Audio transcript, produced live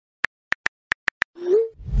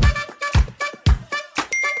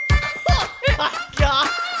God.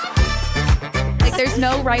 Like, there's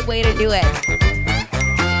no right way to do it.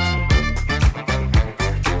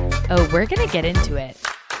 Oh, we're going to get into it.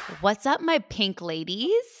 What's up, my pink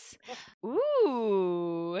ladies?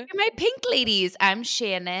 Ooh. My pink ladies. I'm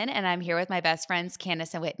Shannon, and I'm here with my best friends,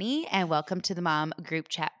 Candace and Whitney, and welcome to the Mom Group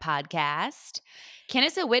Chat podcast.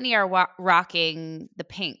 Candace and Whitney are rocking the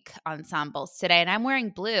pink ensembles today, and I'm wearing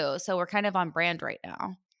blue, so we're kind of on brand right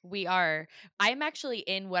now. We are. I'm actually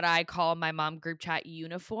in what I call my Mom Group Chat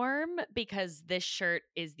uniform because this shirt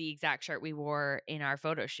is the exact shirt we wore in our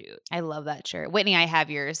photo shoot. I love that shirt. Whitney, I have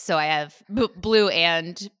yours, so I have blue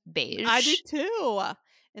and beige. I do too.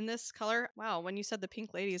 In this color. Wow, when you said the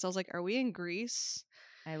pink ladies, I was like, are we in Greece?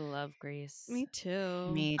 I love Grease. Me too.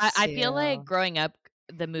 Me I feel too. like growing up,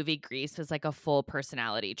 the movie Grease was like a full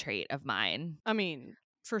personality trait of mine. I mean,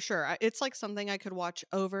 for sure. It's like something I could watch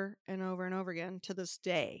over and over and over again to this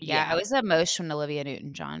day. Yeah, I was emotional when Olivia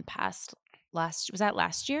Newton-John passed was that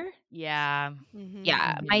last year? Yeah. Mhm.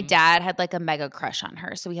 Yeah, my dad had like a mega crush on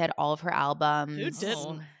her, so we had all of her albums. Who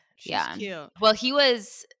didn't? She's Yeah. cute. Well,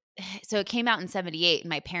 so it came out in 78 and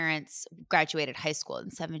my parents graduated high school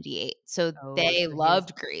in 78. So they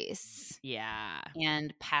loved Grease. Yeah.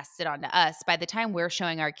 And passed it on to us. By the time we're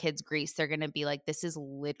showing our kids Grease, they're going to be like, this is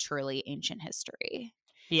literally ancient history.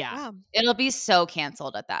 Yeah. Wow. It'll be so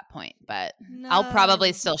canceled at that point, but I'll probably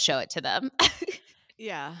No. still show it to them.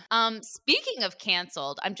 Yeah. Speaking of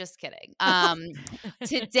canceled, I'm just kidding.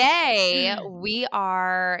 Today we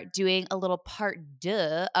are doing a little part 2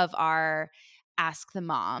 of our Ask the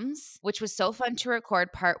Moms, which was so fun to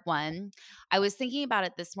record part 1. I was thinking about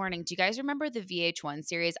it this morning. Do you guys remember the VH1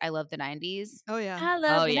 series, I Love the 90s? Oh yeah. I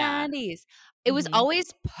love the yeah. 90s. It was Mhm.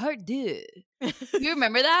 always part 2. You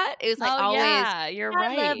remember that? It was like Oh, always, yeah, you're I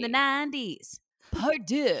right. love the 90s. Part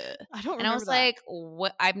 2. I don't remember And I was that. like,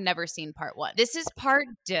 what? I've never seen part 1. This is part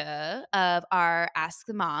 2 of our Ask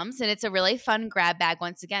the Moms, and it's a really fun grab bag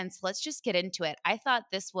once again. So let's just get into it. I thought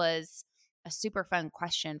this was a super fun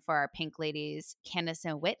question for our pink ladies, Candace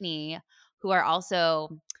and Whitney, who are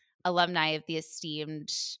also alumni of the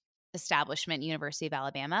esteemed establishment, University of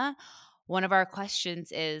Alabama. One of our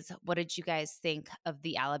questions is, what did you guys think of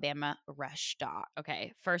the Alabama Rush doc?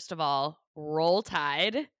 Okay. First of all, roll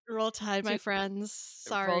Tide. Roll Tide, my to- friends.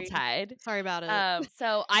 Sorry. Roll Tide. Sorry about it.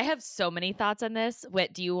 So I have so many thoughts on this.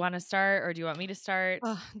 Whit, do you want to start or do you want me to start?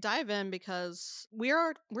 Dive in because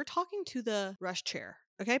we're talking to the Rush chair,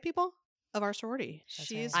 okay, people of our sorority. That's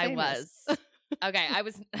She's right. I famous. was. Okay, I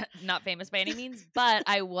was not famous by any means, but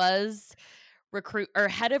I was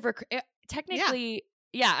head of technically,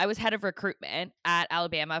 yeah, I was head of recruitment at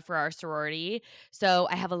Alabama for our sorority. So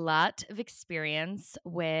I have a lot of experience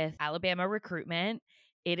with Alabama recruitment.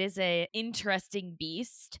 It is an interesting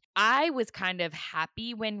beast. I was kind of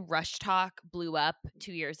happy when Rush Talk blew up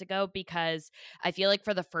 2 years ago because I feel like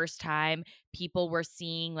for the first time, people were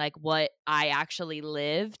seeing like what I actually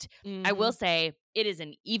lived. I will say it is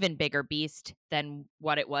an even bigger beast than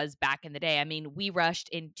what it was back in the day. I mean, we rushed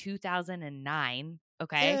in 2009.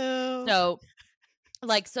 Okay. Ew. So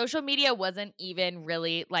like social media wasn't even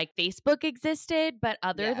really like Facebook existed, but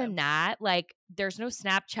other Yeah. than that, like there's no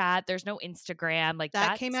Snapchat, there's no Instagram. Like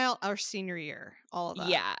that came out our senior year. All of that.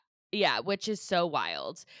 Yeah. Yeah, which is so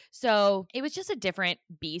wild. So it was just a different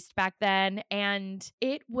beast back then. And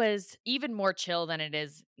it was even more chill than it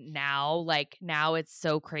is now. Like now it's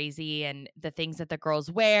so crazy and the things that the girls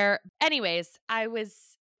wear. Anyways, I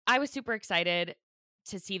was super excited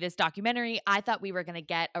to see this documentary. I thought we were going to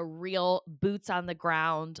get a real boots on the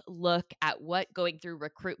ground look at what going through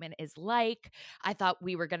recruitment is like. I thought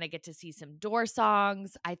we were going to get to see some door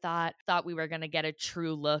songs. I thought we were going to get a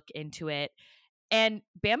true look into it. And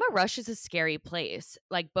Bama Rush is a scary place.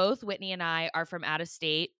 Like both Whitney and I are from out of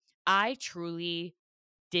state. I truly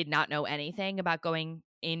did not know anything about going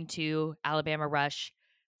into Alabama Rush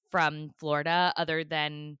from Florida other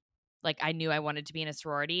than like I knew I wanted to be in a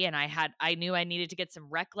sorority and I knew I needed to get some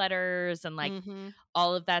rec letters and like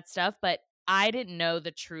all of that stuff, but I didn't know the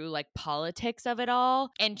true like politics of it all.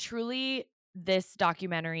 And truly this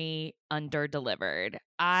documentary underdelivered.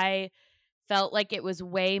 I felt like it was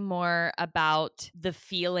way more about the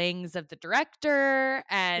feelings of the director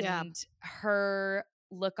and her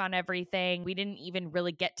look on everything. We didn't even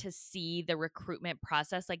really get to see the recruitment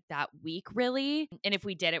process like that week, really. And if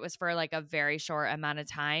we did, it was for like a very short amount of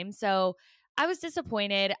time. So I was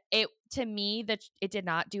disappointed. To me, it did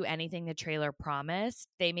not do anything the trailer promised.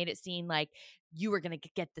 They made it seem like you were going to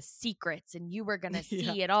get the secrets and you were going to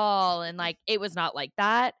see it all. And like, it was not like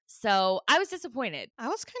that. So I was disappointed. I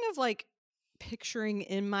was kind of like picturing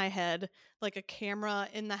in my head like a camera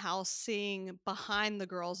in the house seeing behind the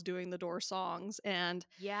girls doing the door songs. And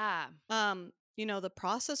Yeah. the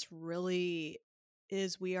process really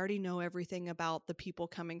is, we already know everything about the people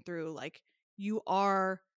coming through. Like, you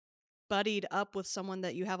are buddied up with someone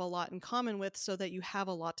that you have a lot in common with, so that you have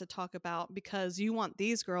a lot to talk about, because you want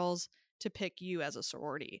these girls to pick you as a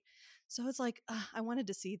sorority. So it's like, I wanted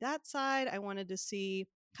to see that side. I wanted to see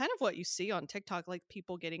kind of what you see on TikTok, like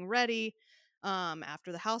people getting ready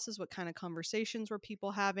after the houses, what kind of conversations were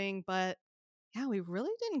people having. But yeah, we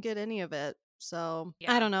really didn't get any of it. So I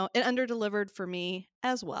Yeah. don't know. It underdelivered for me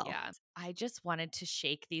as well. Yeah. I just wanted to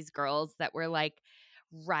shake these girls that were like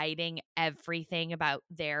writing everything about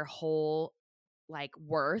their whole like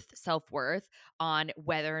self-worth on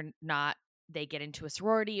whether or not they get into a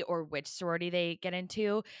sorority or which sorority they get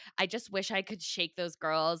into. I just wish I could shake those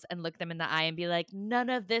girls and look them in the eye and be like, none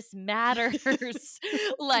of this matters.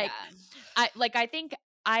 Like, I think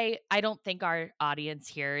I don't think our audience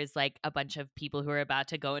here is like a bunch of people who are about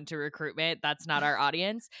to go into recruitment. That's not our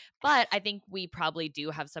audience. But I think we probably do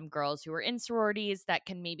have some girls who are in sororities that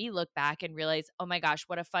can maybe look back and realize, oh my gosh,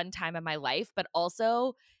 what a fun time of my life. But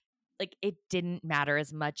also, like, it didn't matter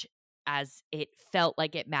as much as it felt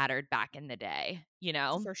like it mattered back in the day, you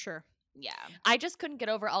know? For sure. Yeah. I just couldn't get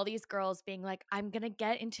over all these girls being like, I'm going to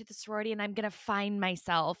get into the sorority and I'm going to find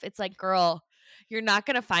myself. It's like, girl, you're not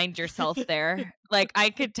going to find yourself there. Like, I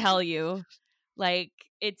could tell you, like,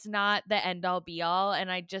 it's not the end all be all.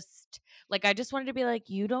 And I just wanted to be like,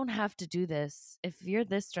 you don't have to do this. If you're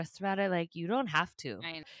this stressed about it, like, you don't have to.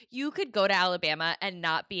 You could go to Alabama and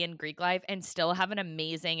not be in Greek life and still have an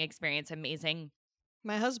amazing experience, amazing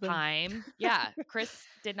My husband. time. Yeah. Chris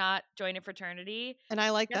did not join a fraternity. And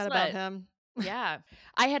I like Guess that about what? him. Yeah.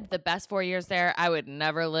 I had the best 4 years there. I would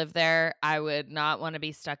never live there. I would not want to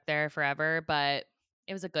be stuck there forever, but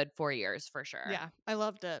it was a good 4 years for sure. Yeah, I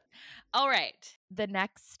loved it. All right. The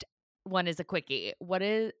next one is a quickie. What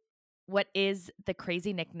is the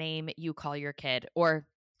crazy nickname you call your kid, or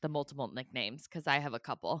the multiple nicknames? Because I have a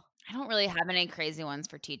couple. I don't really have any crazy ones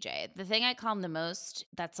for TJ. The thing I call him the most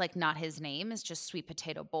that's like not his name is just Sweet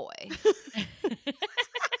Potato Boy.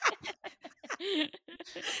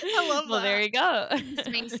 I love Well, that. there you go. His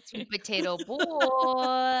name's Sweet Potato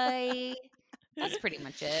Boy. That's pretty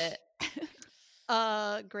much it.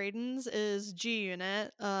 Graydon's is G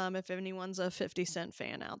Unit. If anyone's a 50 Cent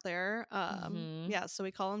fan out there. Yeah, so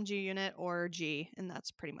we call him G Unit or G, and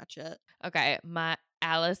that's pretty much it. Okay, my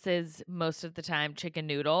Alice is most of the time Chicken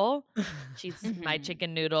Noodle. She's my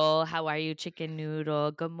Chicken Noodle. How are you, Chicken Noodle?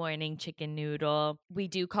 Good morning, Chicken Noodle. We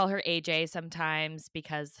do call her AJ sometimes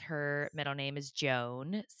because her middle name is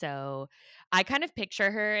Joan. So I kind of picture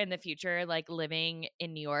her in the future, like living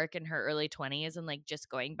in New York in her early 20s and like just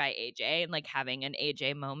going by AJ and like having an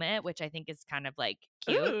AJ moment, which I think is kind of like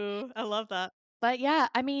cute. Ooh, I love that. But yeah,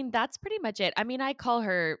 I mean, that's pretty much it. I mean, I call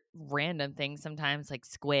her random things sometimes like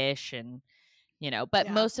Squish and but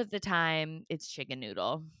Yeah. most of the time it's Chicken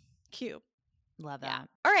Noodle. Cute. Love Yeah. that.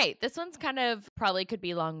 All right. This one's kind of probably could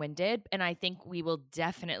be long winded. And I think we will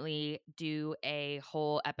definitely do a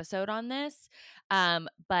whole episode on this.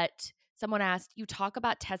 But someone asked, you talk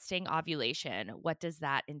about testing ovulation. What does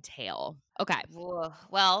that entail? Okay.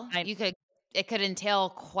 Well, it could entail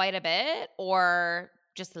quite a bit or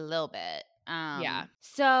just a little bit. Yeah.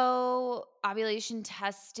 So ovulation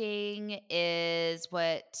testing is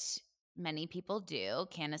what many people do.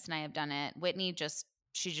 Candace and I have done it. Whitney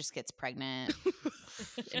she just gets pregnant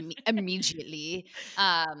immediately.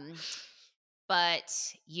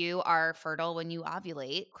 But you are fertile when you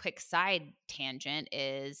ovulate. Quick side tangent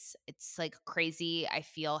is it's like crazy. I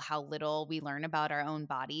feel how little we learn about our own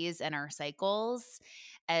bodies and our cycles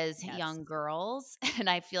as young girls. And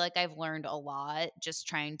I feel like I've learned a lot just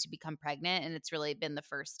trying to become pregnant. And it's really been the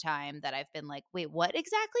first time that I've been like, wait, what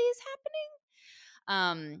exactly is happening?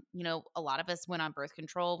 A lot of us went on birth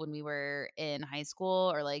control when we were in high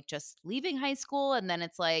school or like just leaving high school. And then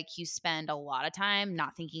it's like you spend a lot of time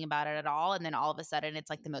not thinking about it at all. And then all of a sudden it's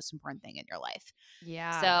like the most important thing in your life.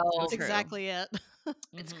 Yeah. So That's exactly it.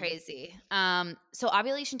 it's crazy. So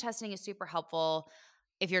ovulation testing is super helpful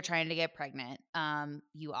if you're trying to get pregnant.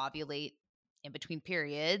 You ovulate in between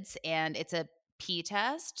periods and it's a P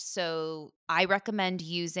test. So I recommend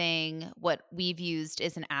using what we've used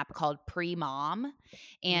is an app called Pre-Mom,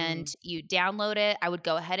 and you download it. I would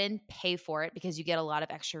go ahead and pay for it because you get a lot of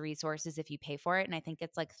extra resources if you pay for it. And I think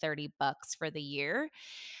it's like $30 for the year.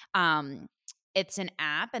 It's an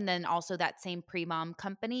app, and then also that same Pre-Mom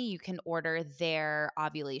company, you can order their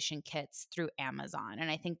ovulation kits through Amazon. And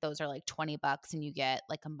I think those are like $20 and you get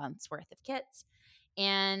like a month's worth of kits.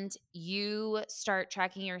 and you start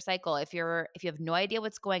tracking your cycle. If you have no idea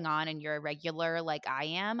what's going on and you're irregular like I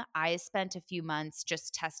am, I spent a few months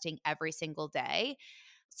just testing every single day,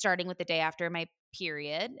 starting with the day after my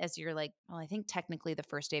period, as you're like, well, I think technically the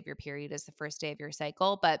first day of your period is the first day of your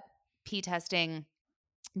cycle, but pee testing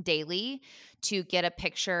daily to get a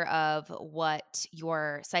picture of what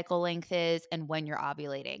your cycle length is and when you're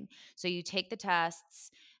ovulating. So you take the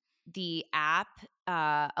tests. The app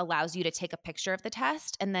allows you to take a picture of the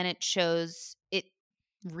test, and then it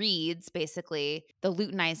reads basically the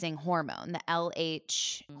luteinizing hormone, the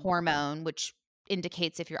LH hormone, which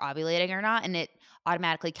indicates if you're ovulating or not. And it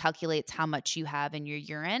automatically calculates how much you have in your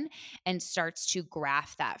urine and starts to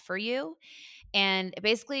graph that for you. And it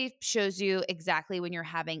basically shows you exactly when you're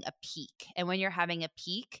having a peak. And when you're having a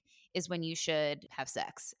peak is when you should have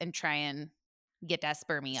sex and try and get that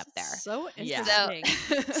spermie up there. So Yeah.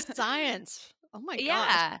 interesting. Science. Oh my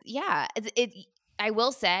gosh. Yeah. I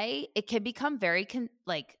will say it can become very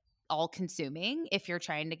all consuming if you're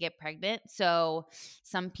trying to get pregnant. So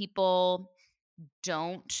some people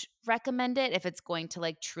don't recommend it if it's going to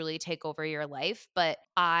like truly take over your life, but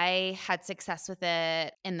I had success with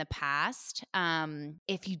it in the past.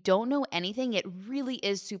 If you don't know anything, it really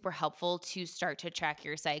is super helpful to start to track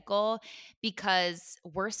your cycle, because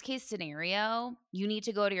worst case scenario, you need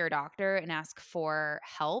to go to your doctor and ask for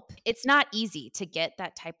help. It's not easy to get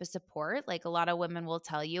that type of support. Like a lot of women will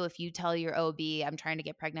tell you, if you tell your OB, I'm trying to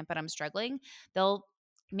get pregnant but I'm struggling, they'll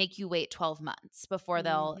make you wait 12 months before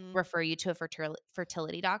they'll refer you to a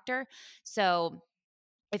fertility doctor. So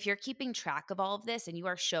if you're keeping track of all of this and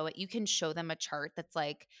you can show them a chart that's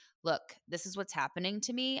like, look, this is what's happening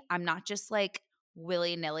to me. I'm not just like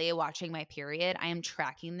willy-nilly watching my period. I am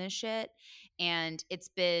tracking this shit. And it's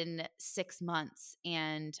been 6 months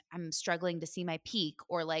and I'm struggling to see my peak,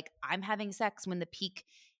 or like I'm having sex when the peak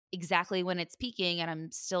exactly when it's peaking and I'm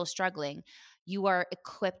still struggling. You are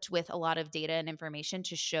equipped with a lot of data and information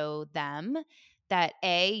to show them that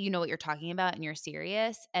A, you know what you're talking about and you're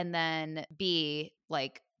serious, and then B,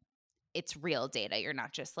 like it's real data. You're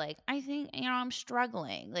not just like, I think, I'm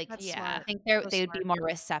struggling. Like, That's I smart. think So they would be smart. more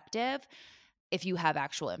receptive if you have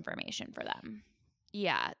actual information for them.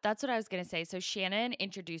 Yeah, that's what I was going to say. So Shannon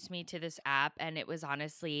introduced me to this app and it was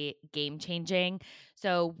honestly game changing.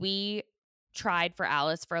 So we tried for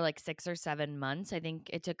Alice for like 6 or 7 months. I think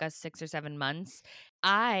it took us 6 or 7 months.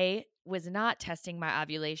 I was not testing my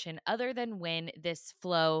ovulation other than when this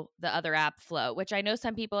Flow, the other app Flow, which I know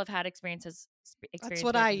some people have had experience That's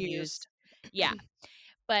what with I and used. Yeah.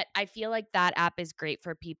 But I feel like that app is great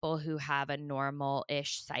for people who have a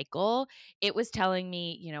normal-ish cycle. It was telling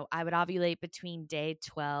me, I would ovulate between day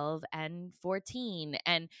 12 and 14.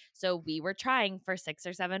 And so we were trying for 6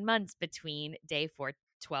 or 7 months between day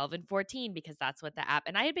 12 and 14 because that's what the app,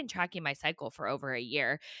 and I had been tracking my cycle for over a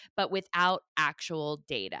year, but without actual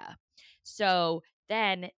data. So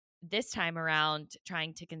then this time around,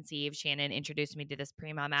 trying to conceive, Shannon introduced me to this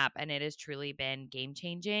Premom app, and it has truly been game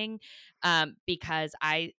changing because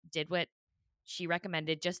I did what she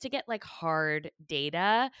recommended just to get like hard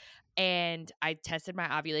data. And I tested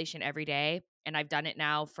my ovulation every day. And I've done it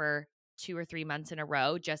now for 2 or 3 months in a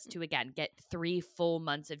row just to, again, get 3 full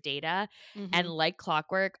months of data. And like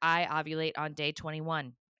clockwork, I ovulate on day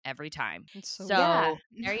 21 every time. Yeah,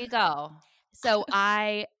 there you go. So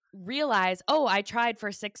I realized, I tried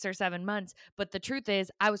for 6 or 7 months, but the truth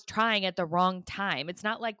is I was trying at the wrong time. It's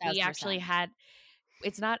not like we 1,000%. actually had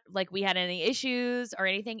it's not like we had any issues or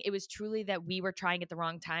anything. It was truly that we were trying at the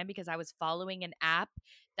wrong time because I was following an app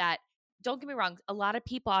that, don't get me wrong, a lot of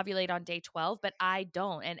people ovulate on day 12, but I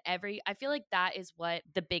don't. And I feel like that is what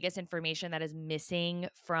the biggest information that is missing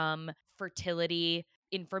from fertility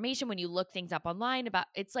information when you look things up online about.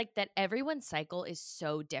 It's like that everyone's cycle is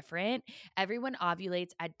so different. Everyone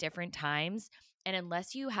ovulates at different times. And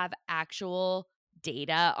unless you have actual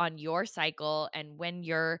data on your cycle and when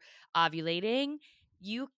you're ovulating,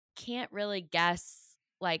 you can't really guess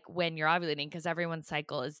like when you're ovulating because everyone's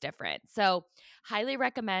cycle is different. So, highly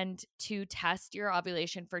recommend to test your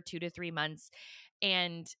ovulation for 2 to 3 months.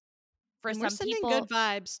 And for we're some sending people, good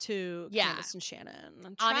vibes to Yeah. Candace and Shannon.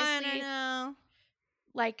 I'm trying Honestly, to know.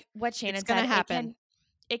 like what Shannon It's gonna said, happen.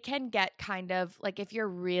 it can get kind of like if you're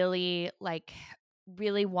really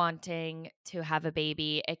really wanting to have a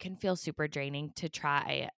baby, it can feel super draining to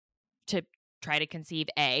try to conceive,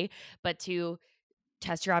 but to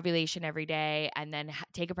test your ovulation every day and then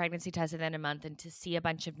take a pregnancy test within a month and to see a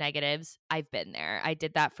bunch of negatives. I've been there. I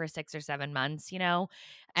did that for 6 or 7 months,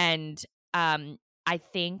 and I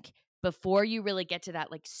think before you really get to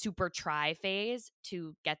that like super try phase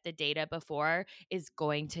to get the data before is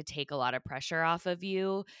going to take a lot of pressure off of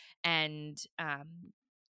you. And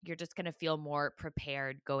you're just going to feel more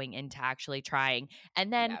prepared going into actually trying.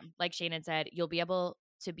 And then, like Shannon said, you'll be able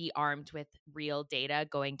to be armed with real data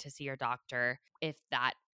going to see your doctor if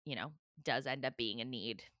that, does end up being a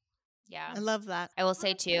need. Yeah. I love that. I will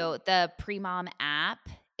say too, the Premom app,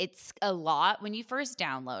 it's a lot when you first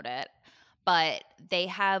download it, but they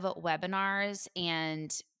have webinars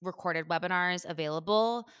and recorded webinars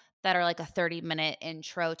available that are like a 30-minute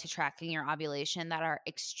intro to tracking your ovulation that are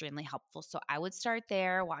extremely helpful. So I would start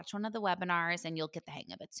there, watch one of the webinars, and you'll get the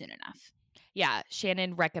hang of it soon enough. Yeah,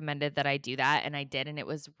 Shannon recommended that I do that, and I did, and it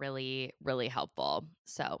was really, really helpful.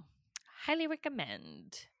 So highly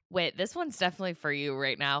recommend. Wait, this one's definitely for you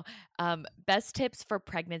right now. Best tips for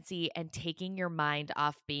pregnancy and taking your mind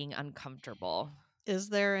off being uncomfortable. Is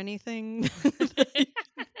there anything?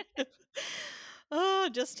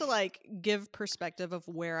 Just to like give perspective of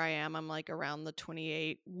where I am. I'm like around the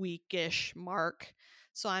 28-week-ish mark.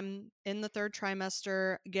 So I'm in the 3rd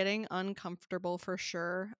trimester, getting uncomfortable for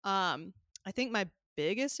sure. I think my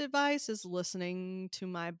biggest advice is listening to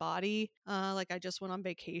my body. Like I just went on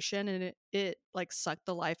vacation and it like sucked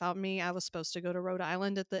the life out of me. I was supposed to go to Rhode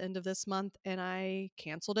Island at the end of this month and I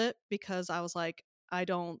canceled it because I was like, I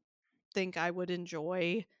don't think I would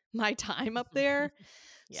enjoy my time up there.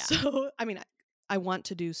 Yeah. So, I mean, I want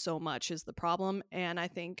to do so much is the problem. And I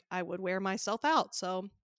think I would wear myself out. So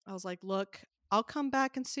I was like, look, I'll come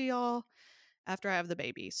back and see y'all after I have the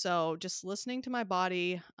baby. So just listening to my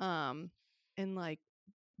body, and like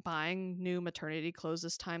buying new maternity clothes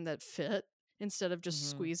this time that fit instead of just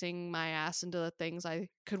squeezing my ass into the things I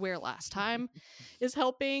could wear last time is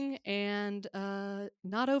helping, and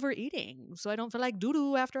not overeating so I don't feel like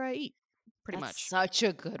doo-doo after I eat. Pretty much. Such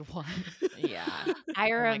a good one. Yeah. I Oh my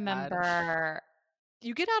God. remember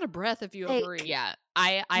You get out of breath if you Like, overeat. Yeah.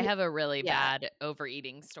 I have a really Yeah. bad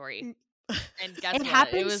overeating story. And guess it what?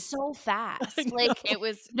 happens so fast. I Like know. It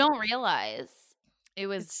was you don't realize. it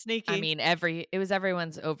was It's sneaky. I mean, it was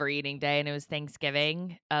everyone's overeating day, and it was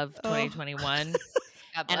Thanksgiving of 2021.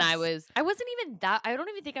 God And bless. I wasn't even that, I don't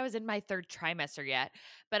even think I was in my 3rd trimester yet,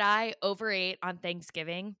 but I overate on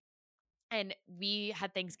Thanksgiving. And we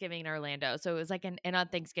had Thanksgiving in Orlando. So it was like and on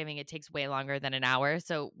Thanksgiving, it takes way longer than an hour.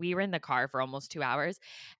 So we were in the car for almost 2 hours.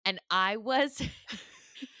 And I was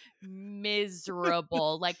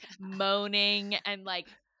miserable, like moaning and like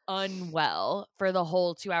unwell for the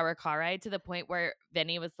whole 2-hour car ride, to the point where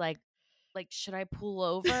Vinny was like, should I pull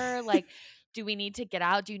over? Like, do we need to get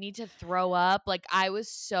out? Do you need to throw up? Like, I was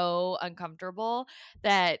so uncomfortable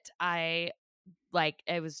that it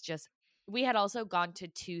was just, we had also gone to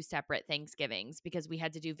 2 separate Thanksgivings because we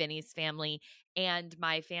had to do Vinny's family and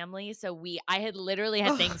my family. So I had literally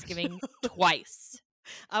had Thanksgiving twice.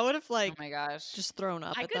 I would have Oh like my gosh. just thrown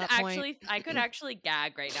up I at could that actually point. I could actually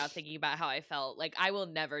gag right now thinking about how I felt. Like, I will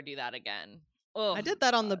never do that again. Oh, I did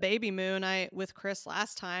that on the baby moon with Chris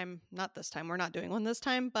last time. Not this time. We're not doing one this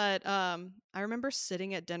time. But I remember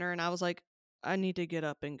sitting at dinner and I was like, I need to get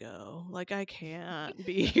up and go. Like, I can't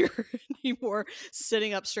be here anymore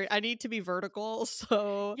sitting up straight. I need to be vertical.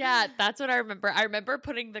 So yeah, that's what I remember. I remember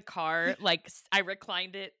putting the car, like, I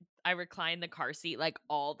reclined the car seat like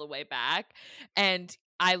all the way back, and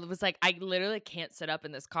I was like, I literally can't sit up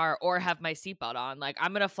in this car or have my seatbelt on. Like,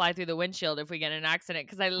 I'm gonna fly through the windshield if we get in an accident,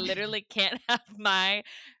 because I literally can't have my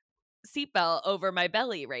seatbelt over my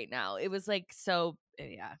belly right now. It was like, so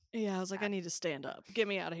yeah. I was like, I need to stand up. Get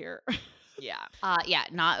me out of here. Yeah. Yeah,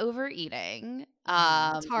 not overeating.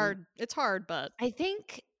 It's hard. It's hard, but I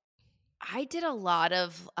think I did a lot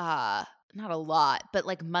of not a lot, but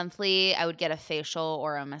like monthly I would get a facial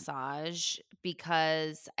or a massage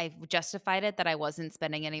because I justified it that I wasn't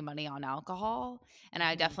spending any money on alcohol and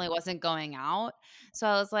I definitely wasn't going out. So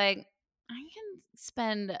I was like,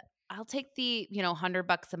 I'll take the,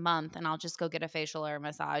 $100 a month and I'll just go get a facial or a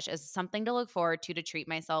massage as something to look forward to treat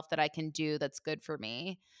myself that I can do that's good for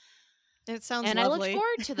me. it sounds And lovely. I look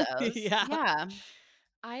forward to those. Yeah.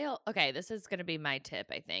 Okay, this is going to be my tip,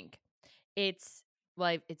 I think. It's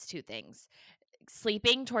 2 things.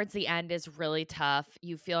 Sleeping towards the end is really tough.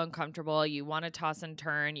 You feel uncomfortable. You want to toss and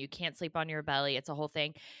turn. You can't sleep on your belly. It's a whole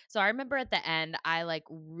thing. So I remember at the end, I like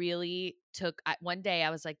really one day I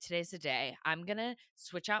was like, today's the day. I'm going to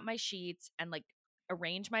switch out my sheets and like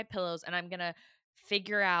arrange my pillows, and I'm going to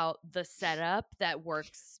figure out the setup that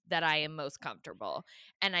works, that I am most comfortable.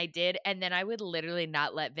 And I did. And then I would literally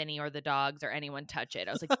not let Vinny or the dogs or anyone touch it.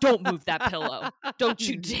 I was like, don't move that pillow. Don't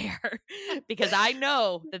you dare. Because I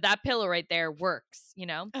know that pillow right there works,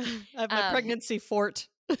 I have my pregnancy fort.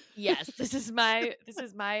 Yes, this is my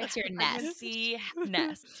That's your nest. pregnancy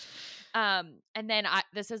nest. And then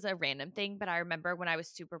this is a random thing, but I remember when I was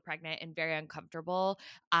super pregnant and very uncomfortable,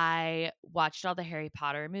 I watched all the Harry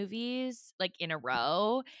Potter movies like in a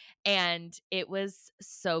row, and it was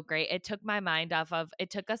so great. It took my mind off of it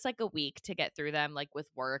took us like a week to get through them, like with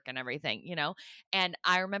work and everything, you know? And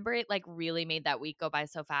I remember it like really made that week go by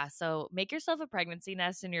so fast. So make yourself a pregnancy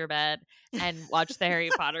nest in your bed and watch the Harry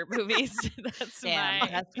Potter movies. That's Damn, my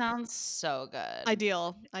that sounds so good.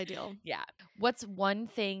 Ideal. yeah. What's one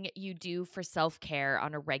thing you do for self-care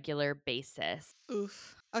on a regular basis?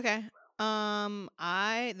 Oof. Okay.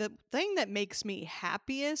 The thing that makes me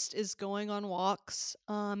happiest is going on walks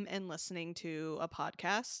and listening to a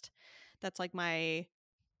podcast. That's like my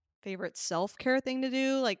favorite self-care thing to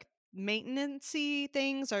do. Like maintenance-y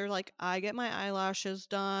things are like I get my eyelashes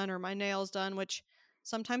done or my nails done, which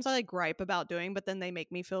sometimes I like gripe about doing, but then they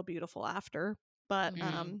make me feel beautiful after. But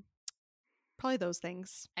Mhm. probably those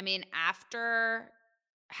things. I mean, after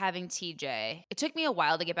having TJ, it took me a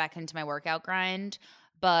while to get back into my workout grind,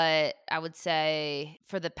 but I would say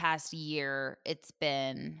for the past year, it's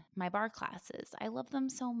been my bar classes. I love them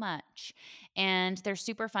so much. And they're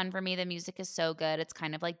super fun for me. The music is so good. It's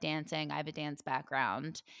kind of like dancing. I have a dance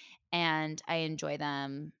background and I enjoy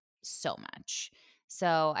them so much.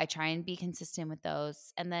 So I try and be consistent with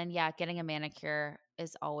those. And then, yeah, getting a manicure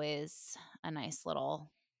is always a nice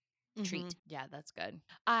little Mhm. treat. Yeah, that's good.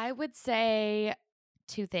 I would say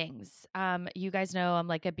two things. You guys know I'm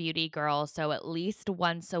like a beauty girl, so at least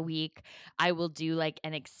once a week I will do like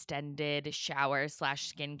an extended shower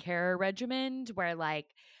slash skincare regimen where like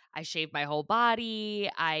I shave my whole body.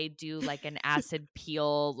 I do like an acid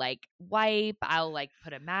peel like wipe. I'll like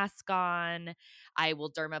put a mask on. I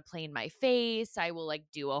will dermaplane my face. I will like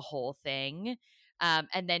do a whole thing.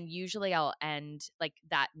 And then usually I'll end like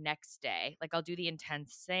that next day. Like I'll do the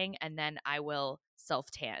intense thing and then I will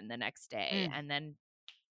self tan the next day. Mm. And then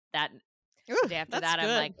that the Ooh, day after that's that,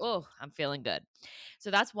 I'm like, good. oh, I'm feeling good.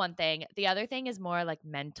 So that's one thing. The other thing is more like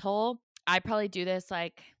mental. I probably do this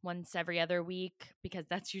like once every other week because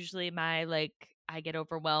that's usually my like, I get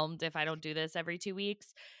overwhelmed if I don't do this every 2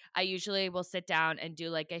 weeks. I usually will sit down and do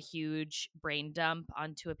like a huge brain dump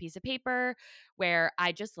onto a piece of paper where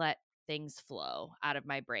I just let things flow out of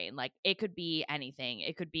my brain. Like it could be anything.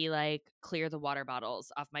 It could be like clear the water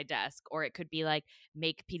bottles off my desk, or it could be like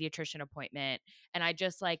make pediatrician appointment, and I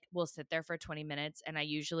just like will sit there for 20 minutes and I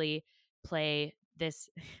usually play this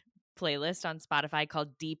playlist on Spotify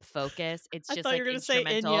called Deep Focus. It's I just thought you like were gonna say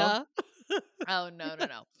instrumental. Inya. Oh, no, no,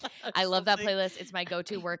 no. Or I love that something. playlist. It's my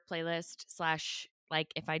go-to work playlist slash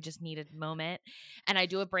like if I just need a moment. And I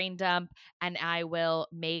do a brain dump and I will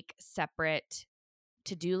make separate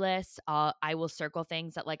to-do lists. I will circle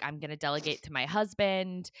things that like I'm going to delegate to my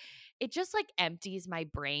husband. It just like empties my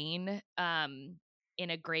brain in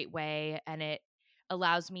a great way, and it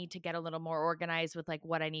allows me to get a little more organized with like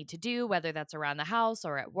what I need to do, whether that's around the house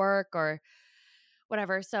or at work or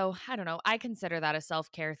whatever. So, I don't know. I consider that a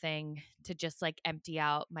self-care thing to just like empty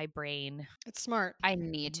out my brain. It's smart. I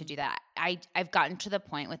need to Mhm. do that. I've gotten to the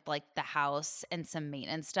point with like the house and some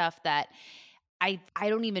maintenance stuff that I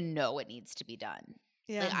don't even know what needs to be done.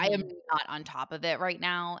 Like Yeah. I am Mhm. not on top of it right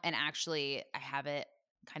now, and actually I have it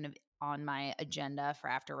kind of on my agenda for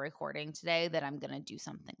after recording today that I'm going to do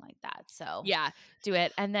something like that. So, Yeah, do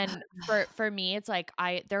it. And then for me, it's like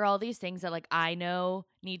there are all these things that like I know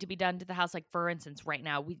need to be done to the house. Like for instance, right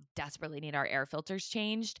now we desperately need our air filters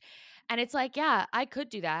changed. And it's like, yeah, I could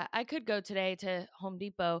do that. I could go today to Home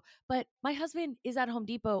Depot, but my husband is at Home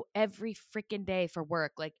Depot every freaking day for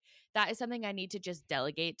work. Like that is something I need to just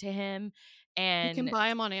delegate to him. You can And buy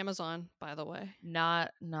them on Amazon, by the way.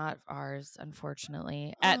 not ours,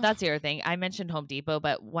 unfortunately. Ugh. That's the other thing. I mentioned Home Depot,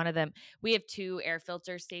 but one of them, we have two air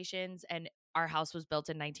filter stations, and our house was built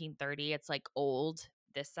in 1930. It's like old,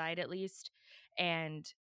 this side at least, and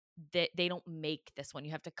they don't make this one.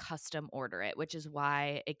 You have to custom order it, which is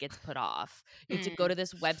why it gets put off. You have to go mm, to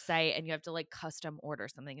this website and you have to like custom order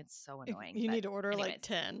something. It's so annoying. You But need to order like anyways,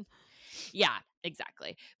 10. yeah,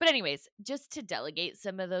 exactly. But anyways, just to delegate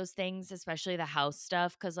some of those things, especially the house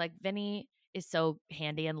stuff, because like Vinny is so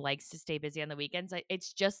handy and likes to stay busy on the weekends. Like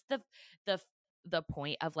it's just the the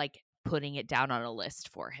point of like putting it down on a list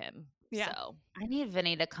for him. Yeah. So I need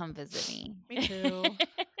Vinny to come visit me. Me too.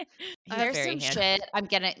 he's There's very some handy. shit I'm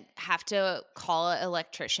going to have to call an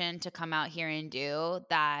electrician to come out here and do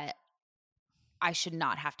that I should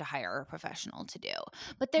not have to hire a professional to do.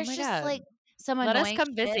 But Oh there's my just god. like some Let us annoying come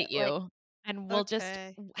shit visit like you. And we'll just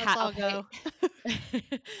Okay, let's all go.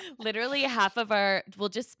 literally we'll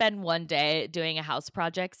just spend one day doing a house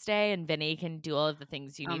projects day, and Vinny can do all of the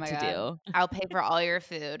things you Oh need my to God. do. I'll pay for all your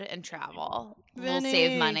food and travel. We'll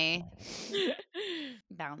save Vinny. money.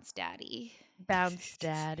 Bounce daddy. Bounce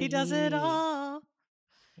daddy. He does it all.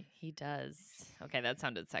 He does. Okay, that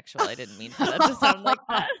sounded sexual. I didn't mean for that to sound like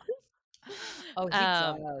that. Oh, he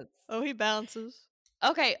Um, does. Oh, he bounces.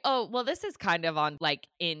 Okay. Oh, well, this is kind of on like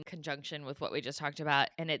in conjunction with what we just talked about.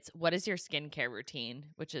 And it's what is your skincare routine,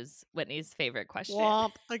 which is Whitney's favorite question.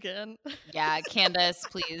 Womp again. Yeah, Candace,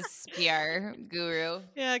 please be our guru.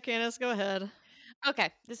 Yeah, Candace, go ahead. Okay.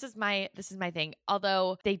 This is my thing.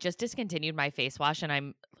 Although they just discontinued my face wash and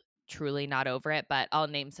I'm truly not over it, but I'll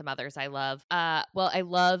name some others I love. Well, I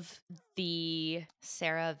love the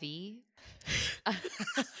CeraVe.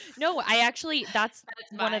 No, I actually that's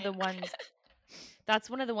one of the mine. ones. That's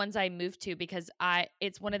one of the ones I moved to because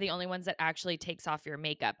it's one of the only ones that actually takes off your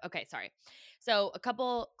makeup. Okay, sorry. So a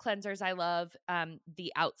couple cleansers I love.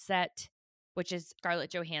 The Outset, which is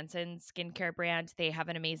Scarlett Johansson's skincare brand. They have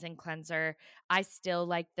an amazing cleanser. I still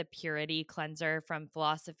like the Purity cleanser from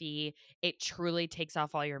Philosophy. It truly takes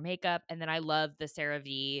off all your makeup. And then I love the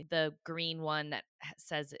CeraVe, the green one that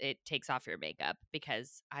says it takes off your makeup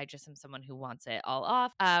because I just am someone who wants it all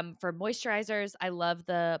off. For moisturizers, I love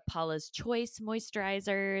the Paula's Choice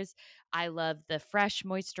moisturizers. I love the Fresh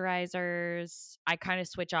moisturizers. I kind of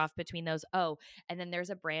switch off between those. Oh, and then there's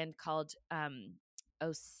a brand called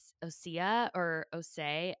Osea or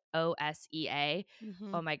Osea, OSEA.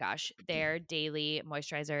 Mhm. Oh my gosh, their daily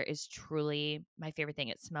moisturizer is truly my favorite thing.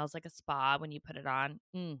 It smells like a spa when you put it on.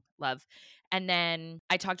 Love. And then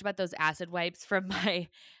I talked about those acid wipes from my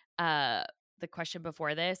the question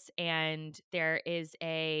before this, and there is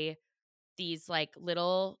these like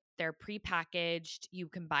little, they're prepackaged. You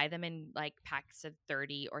can buy them in like packs of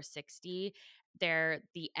 30 or 60. They're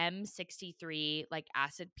the M63 like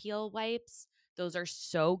acid peel wipes. Those are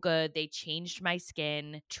so good. They changed my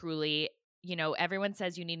skin truly. You know, everyone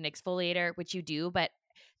says you need an exfoliator, which you do, but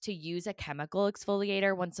to use a chemical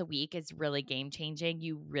exfoliator once a week is really game changing.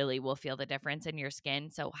 You really will feel the difference in your skin.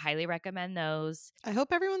 So, highly recommend those. I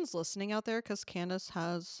hope everyone's listening out there because Candace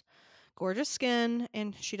has gorgeous skin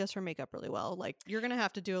and she does her makeup really well. Like, you're going to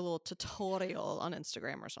have to do a little tutorial on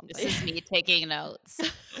Instagram or something. This is me taking notes.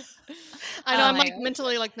 I know, Oh I'm my like God.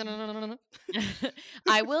 mentally like, no.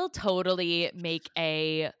 I will totally make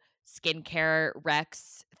a skincare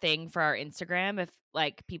Rex thing for our Instagram if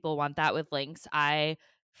like people want that with links. I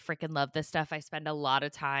freaking love this stuff. I spend a lot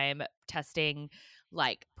of time testing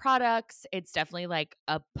like products. It's definitely like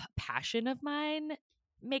a passion of mine.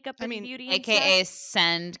 Makeup I and mean, beauty and AKA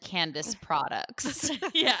send Candace products.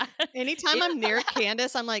 stuff. Yeah. anytime I'm near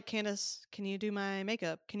Candace, I'm like, Candace, can you do my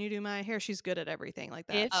makeup? Can you do my hair? She's good at everything like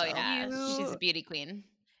that. If Oh so. yeah, she's you- a beauty queen.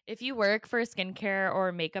 If you work for a skincare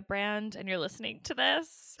or makeup brand and you're listening to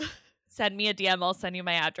this, send me a DM. I'll send you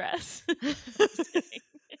my address. Just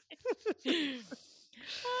kidding.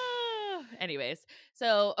 Anyways,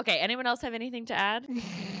 so okay. Anyone else have anything to add?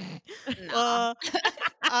 Nah.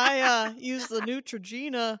 I use the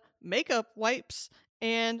Neutrogena makeup wipes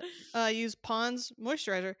and use Pond's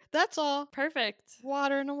moisturizer. That's all. Perfect.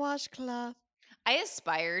 Water and a washcloth. I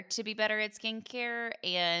aspired to be better at skincare,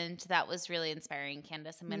 and that was really inspiring,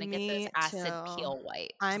 Candace. I'm gonna get those Me acid too. peel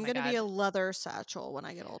wipes. I'm my gonna be God. a leather satchel when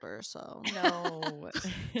I get older. So No.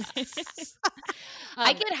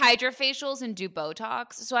 I get hydrofacials and do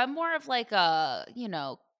Botox, so I'm more of like a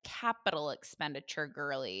capital expenditure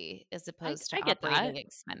girly as opposed to I get that. operating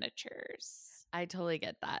expenditures. I totally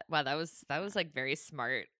get that. Wow, that was like very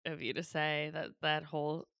smart of you to say that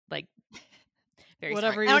whole like very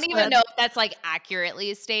Whatever smart. I you don't even said. know if that's like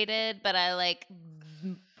accurately stated, but I like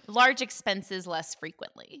large expenses less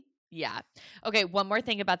frequently. Yeah. Okay. One more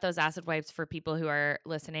thing about those acid wipes for people who are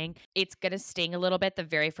listening. It's going to sting a little bit the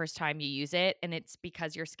very first time you use it. And it's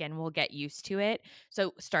because your skin will get used to it.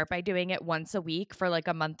 So start by doing it once a week for like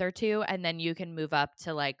a month or two. And then you can move up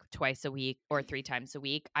to like twice a week or 3 times a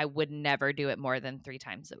week. I would never do it more than 3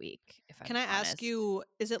 times a week. Can I ask you,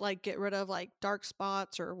 is it like get rid of like dark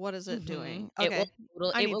spots or what is it doing? It Okay.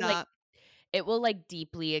 will, I it need will that. like, it will like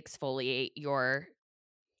deeply exfoliate your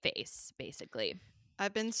face basically.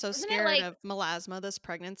 I've been so Isn't it scared like- of melasma this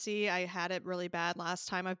pregnancy. I had it really bad last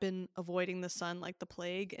time. I've been avoiding the sun like the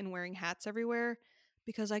plague and wearing hats everywhere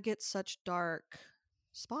because I get such dark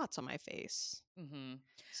spots on my face. Mm-hmm.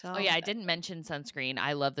 So Oh yeah, I didn't mention sunscreen.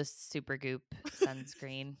 I love the Supergoop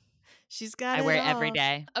sunscreen. she's got I it wear it every all.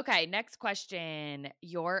 day. Okay, next question.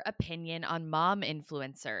 Your opinion on mom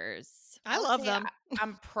influencers. I would love say them.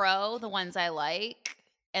 I'm pro the ones I like,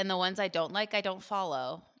 and the ones I don't like, I don't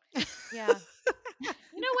follow. Yeah.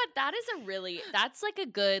 You know what? That's like a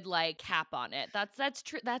good like cap on it. That's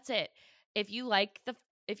true. That's it. If you like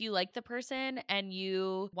the person and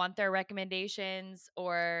you want their recommendations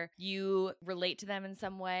or you relate to them in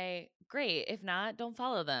some way, great. If not, don't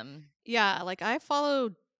follow them. Yeah, like I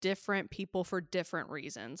follow different people for different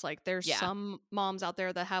reasons. Like there's Yeah. some moms out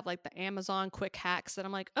there that have like the Amazon quick hacks that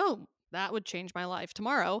I'm like, "Oh, that would change my life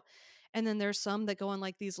tomorrow." And then there's some that go on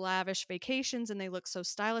like these lavish vacations and they look so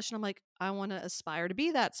stylish and I'm like, "I want to aspire to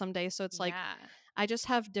be that someday." So it's like Yeah. I just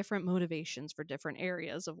have different motivations for different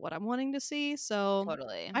areas of what I'm wanting to see. So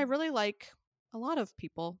Totally. I really like a lot of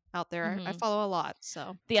people out there. I Mhm. follow a lot.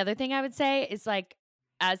 So The other thing I would say is like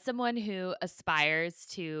as someone who aspires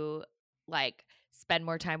to like spend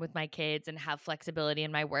more time with my kids and have flexibility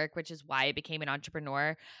in my work, which is why I became an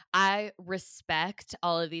entrepreneur, I respect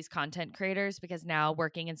all of these content creators because now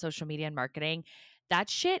working in social media and marketing, that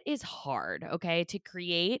shit is hard, okay? To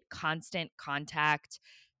create constant contact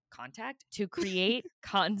to create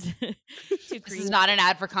content to This is create not an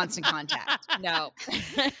ad for Constant Contact. no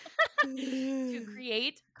to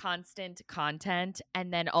create constant content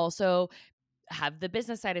and then also have the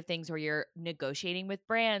business side of things where you're negotiating with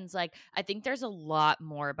brands. Like, I think there's a lot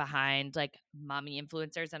more behind like mommy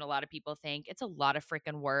influencers, and a lot of people think it's a lot of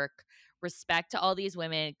freaking work. Respect to all these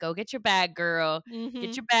women. Go get your bag, girl. Get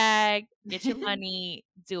Mhm. your bag, get your money,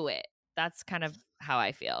 do it. That's kind of how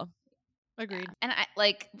I feel. Yeah. Agreed. And I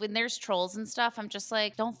like when there's trolls and stuff, I'm just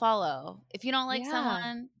like, don't follow. If you don't like Yeah.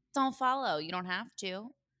 someone, don't follow. You don't have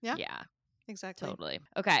to. Yeah, Yeah, exactly. totally.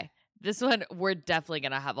 Okay. This one, we're definitely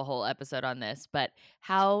going to have a whole episode on this, but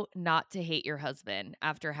how not to hate your husband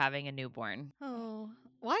after having a newborn. Oh,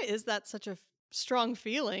 why is that such a strong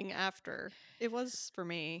feeling after? It was for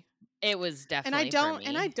me. It was And I definitely for don't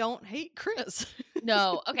and I me. don't hate Chris.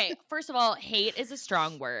 No. Okay. First of all, hate is a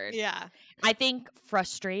strong word. Yeah. I think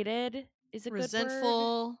frustrated is a good word.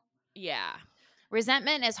 Resentful. Yeah.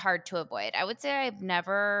 Resentment is hard to avoid. I would say I've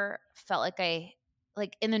never felt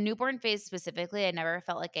like in the newborn phase specifically, I never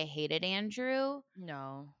felt like I hated Andrew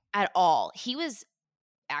No. at all. He was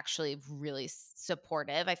actually really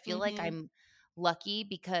supportive. I feel like Mhm. I'm lucky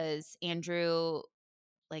because Andrew,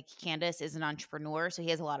 like Candace, is an entrepreneur. So he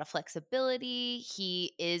has a lot of flexibility.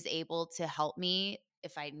 He is able to help me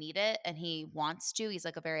if I need it and he wants to. He's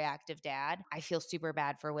like a very active dad. I feel super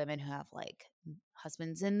bad for women who have like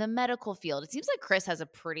husbands in the medical field. It seems like Chris has a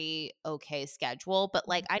pretty okay schedule, but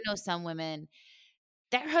like I know some women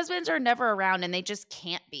their husbands are never around and they just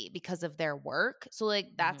can't be because of their work. So like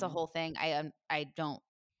that's a Mhm. whole thing I don't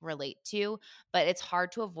relate to, but it's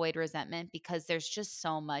hard to avoid resentment because there's just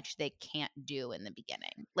so much they can't do in the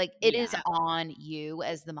beginning. Like it is Yeah. on you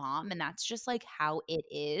as the mom and that's just like how it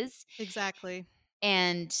is Exactly.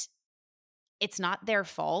 and it's not their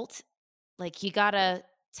fault. Like you got to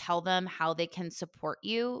tell them how they can support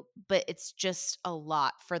you, but it's just a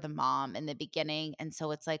lot for the mom in the beginning. And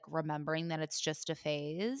so it's like remembering that it's just a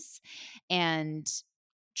phase and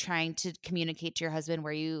trying to communicate to your husband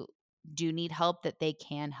where you do need help that they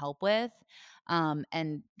can help with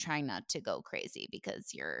and trying not to go crazy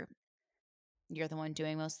because you're the one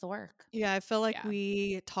doing most of the work. Yeah, I feel like Yeah.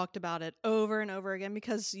 we talked about it over and over again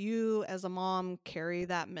because you, as a mom, carry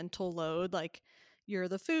that mental load. Like, you're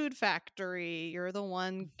the food factory, you're the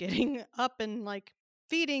one getting up and like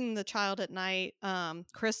feeding the child at night.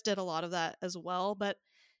 Chris did a lot of that as well, but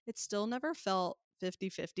it still never felt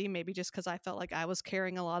 50-50. Maybe just because I felt like I was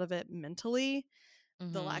carrying a lot of it mentally.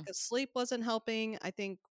 The lack Mhm. of sleep wasn't helping. I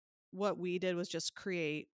think what we did was just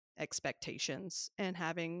create expectations and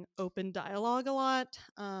having open dialogue a lot.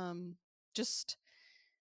 Just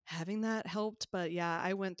having that helped. But yeah,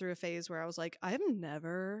 I went through a phase where I was like, I've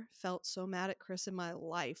never felt so mad at Chris in my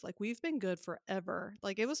life. Like we've been good forever.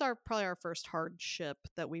 Like it was our probably our first hardship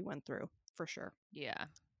that we went through for sure. Yeah.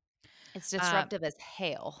 It's Um, disruptive as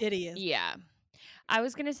hell. It is. yeah. I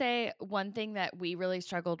was going to say one thing that we really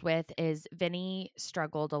struggled with is Vinny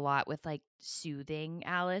struggled a lot with like soothing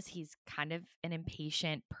Alice. He's kind of an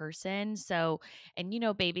impatient person. So, and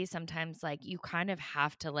babies sometimes like you kind of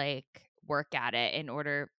have to like work at it in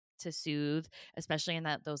order to soothe, especially in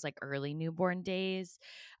those like early newborn days.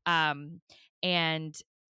 Um and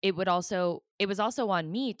it was also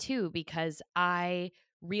on me too because I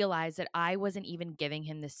realized that I wasn't even giving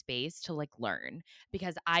him the space to like learn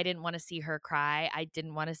because I didn't want to see her cry. I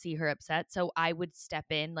didn't want to see her upset. So I would step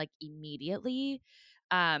in like immediately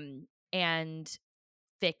and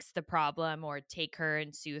fix the problem or take her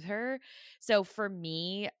and soothe her. So for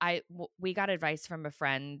me, we got advice from a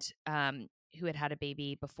friend who had a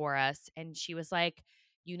baby before us and she was like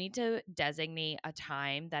you need to designate a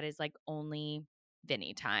time that is like only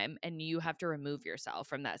Vinny time, and you have to remove yourself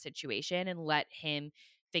from that situation and let him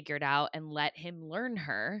figure it out and let him learn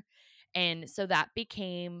her. And so that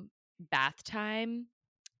became bath time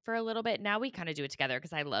for a little bit. Now we kind of do it together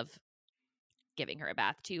because I love giving her a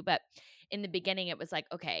bath too. But in the beginning, it was like,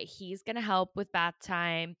 okay, he's going to help with bath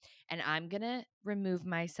time and I'm going to remove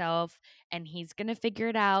myself and he's going to figure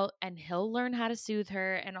it out and he'll learn how to soothe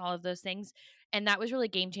her and all of those things. And that was really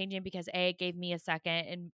game changing because it gave me a second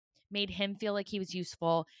and made him feel like he was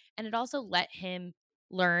useful. And it also let him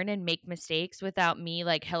learn and make mistakes without me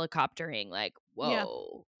like helicoptering, like, Yeah.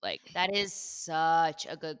 whoa, like, That is such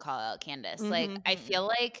a good call out, Candace. Like, I feel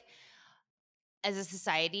like as a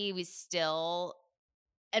society, we still,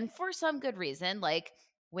 and for some good reason, like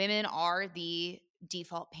women are the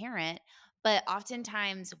default parent, but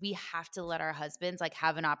oftentimes we have to let our husbands like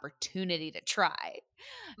have an opportunity to try.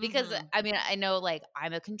 Because Mhm. I mean, I know like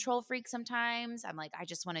I'm a control freak sometimes. I'm like, I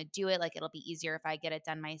just want to do it. Like, it'll be easier if I get it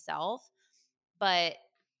done myself. But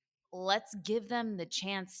let's give them the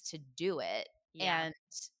chance to do it Yeah, and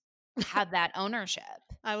have that ownership.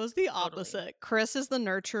 I was the totally. opposite. Chris is the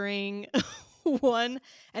nurturing one,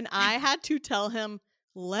 and I had to tell him,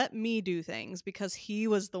 let me do things, because he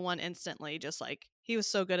was the one instantly just like, he was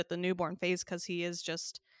so good at the newborn phase because he is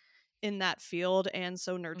just in that field and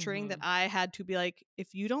so nurturing that Mhm. I had to be like,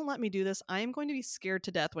 if you don't let me do this, I am going to be scared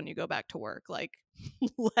to death when you go back to work. Like,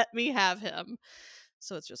 let me have him.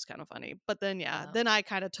 So it's just kind of funny. But then, yeah, Wow. then I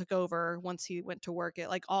kind of took over once he went to work. It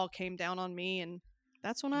like all came down on me, and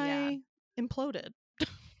that's when Yeah. I imploded.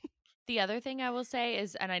 The other thing I will say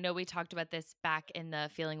is, and I know we talked about this back in the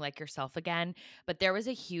feeling like yourself again, but there was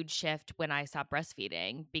a huge shift when I stopped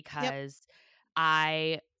breastfeeding Yep. because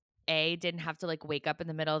I didn't have to like wake up in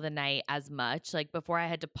the middle of the night as much. Like before I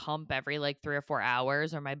had to pump every like 3 or 4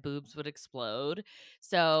 hours or my boobs would explode.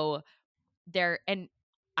 So there, and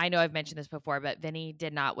I know I've mentioned this before, but Vinny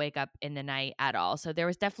did not wake up in the night at all. So there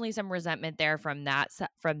was definitely some resentment there from that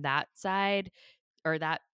side, or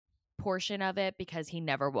that portion of it, because he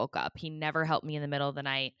never woke up. He never helped me in the middle of the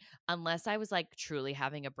night unless I was like truly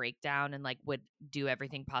having a breakdown and like would do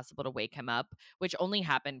everything possible to wake him up, which only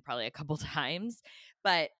happened probably a couple times.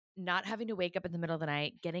 But not having to wake up in the middle of the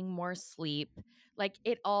night, getting more sleep, like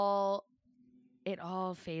it all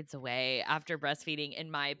fades away after breastfeeding, in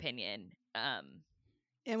my opinion.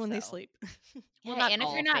 And when they So, sleep. well, Yeah, not and if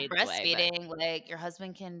you're all not fades away, but breastfeeding, like your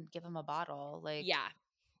husband can give him a bottle. Like, yeah,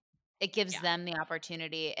 it gives yeah, them the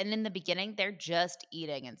opportunity. And in the beginning, they're just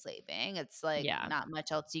eating and sleeping. It's like yeah. not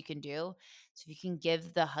much else you can do. So if you can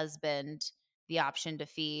give the husband the option to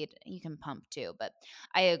feed, you can pump too. But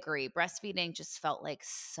I agree. Breastfeeding just felt like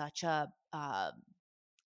such a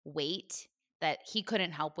weight that he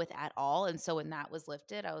couldn't help with at all. And so when that was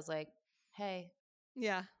lifted, I was like, hey,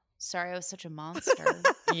 Yeah. sorry I was such a monster.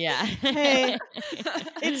 Yeah. Hey,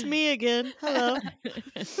 it's me again. Hello.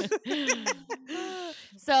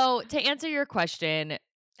 So, to answer your question,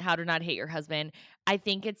 how to not hate your husband, I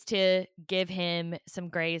think it's to give him some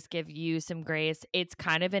grace, give you some grace. It's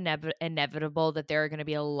kind of inevitable that there are going to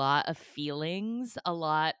be a lot of feelings, a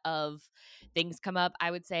lot of things come up.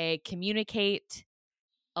 I would say communicate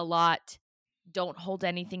a lot. Don't hold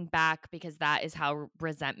anything back, because that is how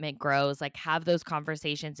resentment grows. Like, have those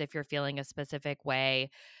conversations if you're feeling a specific way.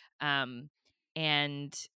 Um,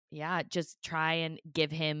 and yeah, just try and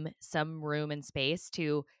give him some room and space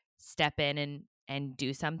to step in and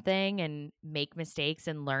do something and make mistakes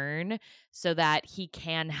and learn so that he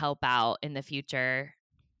can help out in the future.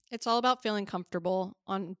 It's all about feeling comfortable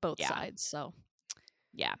on both Yeah. sides. So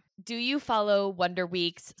Yeah. Do you follow Wonder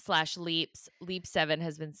Weeks / Leaps? Leap 7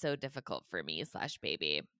 has been so difficult for me /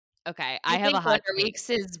 baby. Okay. I I have a think hot Wonder take. Weeks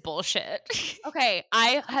is bullshit. Okay.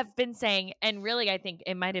 I have been saying, and really, I think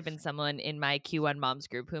it might have been someone in my Q1 Moms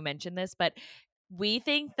group who mentioned this, but we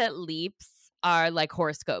think that leaps are like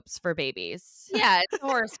horoscopes for babies. Yeah, it's a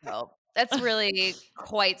horoscope. That's really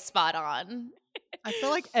quite spot on. I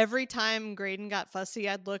feel like every time Graydon got fussy,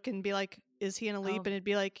 I'd look and be like, is he in a leap? Oh. And it'd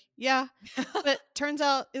be like, yeah. But turns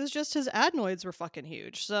out it was just his adenoids were fucking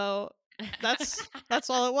huge. So that's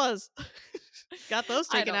all it was. Got those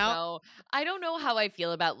I taken don't out. know. I don't know how I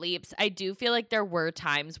feel about leaps. I do feel like there were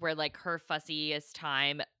times where like her fussiest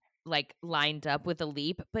time like lined up with a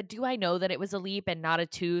leap, but do I know that it was a leap and not a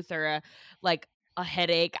tooth or a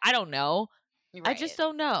headache? I don't know. I just Right.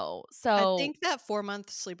 don't know. I So, think that 4-month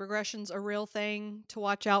sleep regression's a real thing to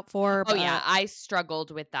watch out for. oh yeah, But I struggled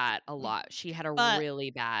with that a lot. She had a But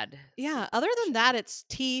really bad yeah, sleep other than regression. that, it's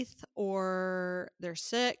teeth or they're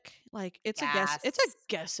sick. Like it's a Gas.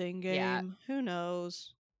 guessing Yeah. game. Who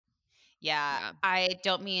knows? Yeah, Yeah. I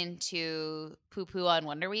don't mean to poo-poo on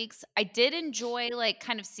Wonder Weeks. I did enjoy, like,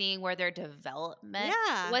 kind of seeing where their development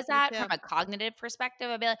Yeah, was me at from too. a cognitive perspective.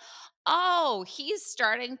 I'd be like, "Oh, he's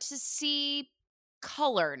starting to see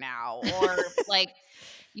color now," or, like,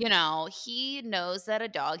 he knows that a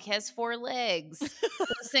dog has 4 legs.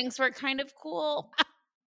 Those things were kind of cool,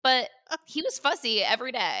 but he was fussy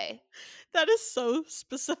every day. That is so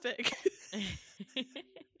specific.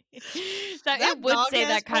 That That it would dog say has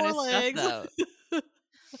that kind 4 of stuff legs. though.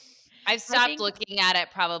 I've I stopped think looking at it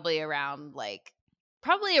probably around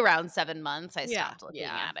 7 months, I Yeah. stopped looking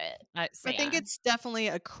yeah. at it. I think Same. Yeah. it's definitely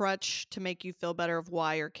a crutch to make you feel better of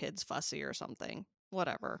why your kid's fussy or something.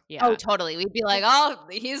 Whatever. Oh, Yeah. totally. We'd be like, "Oh,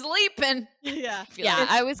 he's leaping." Yeah. Be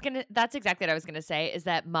Yeah, like, that's exactly what I was gonna say, is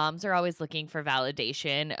that moms are always looking for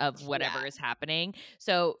validation of yeah. whatever is happening.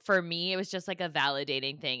 So for me, it was just like a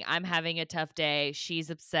validating thing. I'm having a tough day. She's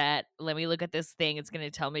upset. Let me look at this thing. It's gonna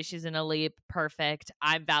tell me she's in a leap. Perfect.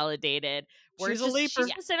 I'm validated. She's a She's leaper.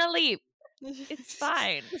 just in a leap. It's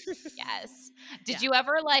fine. Yes. Yeah. Did you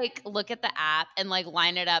ever, like, look at the app and, like,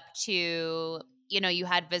 line it up to, you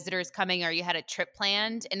had visitors coming or you had a trip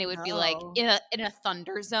planned and it would be, like, No. in a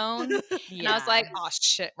thunder zone? And I was like, Yeah. "Oh,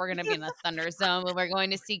 shit, we're gonna be in a thunder zone when we're going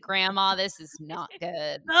to see grandma. This is not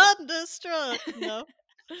good." Thunderstruck. No.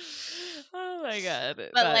 Oh my god.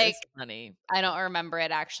 But, That like, is funny. I don't remember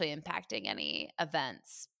it actually impacting any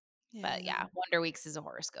events. But, Yeah. yeah, Wonder Weeks is a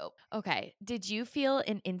horoscope. Okay. Did you feel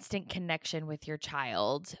an instant connection with your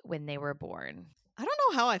child when they were born? I don't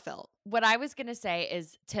know how I felt. What I was going to say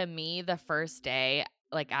is, to me, the first day,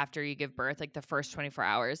 like after you give birth, like the first 24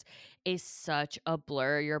 hours is such a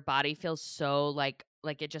blur. Your body feels so like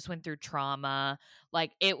it just went through trauma.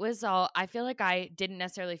 Like it was all, I feel like I didn't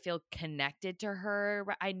necessarily feel connected to her.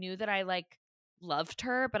 I knew that I like loved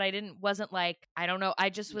her, but wasn't like, I don't know. I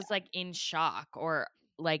just was like in shock or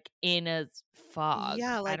like in a fog.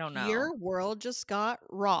 Yeah, I like don't know. your world just got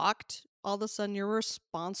rocked. All of a sudden, you're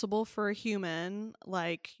responsible for a human.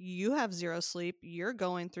 Like, you have zero sleep. You're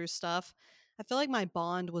going through stuff. I feel like my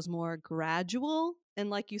bond was more gradual.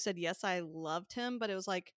 And like you said, yes, I loved him, but it was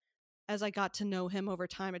like as I got to know him over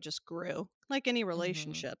time, it just grew like any Mhm.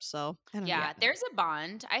 relationship. So I don't know. Yeah, there's a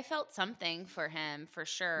bond. I felt something for him for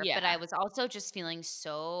sure, but I Yeah. was also just feeling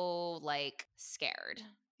so, like, scared.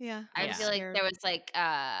 Yeah, I I was Yeah. feel like scared. there was, like,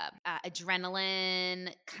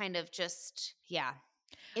 adrenaline, kind of just yeah.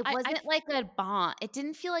 It I wasn't like a bond. It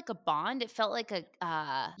didn't feel like a bond. It felt like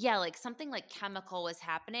like something like chemical was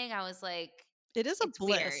happening. I was like, It is a "It's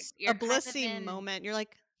weird." bliss, a You're kind of blissy in moment. You're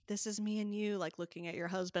like, this is me and you, like looking at your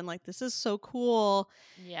husband, like, this is so cool.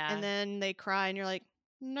 And Yeah. then they cry, and you're like,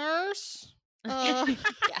 nurse? Uh,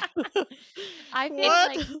 yeah. I feel It's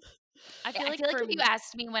what? like I feel I like feel like for if you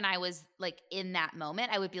asked me when I was, like, in that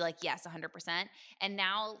moment, I would be like, "Yes, 100%." And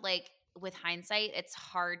now, like, with hindsight, it's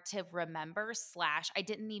hard to remember / I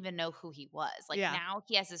didn't even know who he was. Like, Yeah. now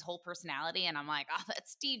he has his whole personality, and I'm like, "Oh,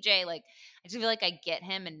 that's DJ." Like, I just feel like I get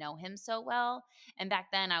him and know him so well. And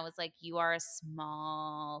back then, I was like, "You are a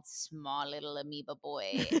small, small little amoeba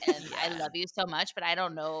boy, and I yeah. love you so much, but I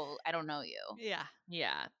don't know you." Yeah.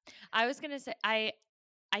 Yeah. I was going to say I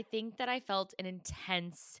think that I felt an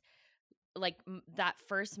intense like that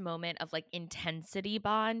first moment of like intensity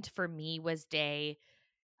bond for me was day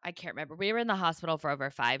I can't remember. We were in the hospital for over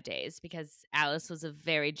 5 days because Alice was a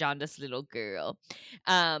very jaundiced little girl.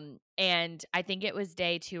 And I think it was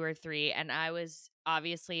day 2 or 3 and I was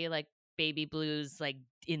obviously like baby blues like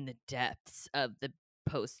in the depths of the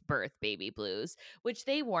post-birth baby blues, which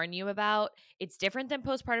they warn you about. It's different than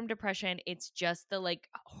postpartum depression. It's just the like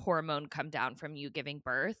hormone come down from you giving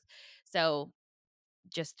birth. So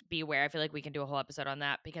just be aware. I feel like we can do a whole episode on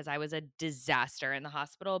that because I was a disaster in the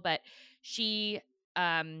hospital. But she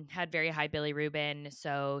had very high bilirubin,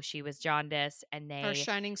 so she was jaundiced, and Our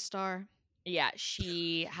shining star.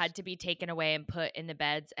 she had to be taken away and put in the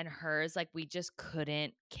beds. And hers, like, we just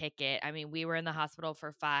couldn't kick it. I mean, we were in the hospital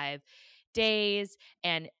for 5 days,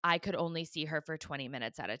 and I could only see her for 20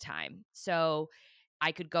 minutes at a time. So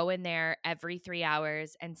I could go in there every 3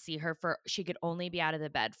 hours and see her she could only be out of the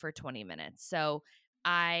bed for 20 minutes. So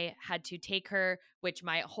I had to take her, which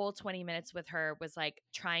my whole 20 minutes with her was like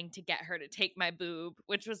trying to get her to take my boob,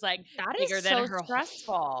 which was like That bigger is than so her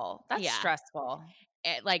stressful. That's yeah. stressful.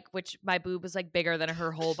 Like which my boob was like bigger than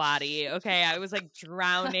her whole body. Okay. I was like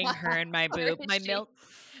drowning her in my Where boob. is she?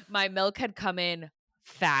 My milk had come in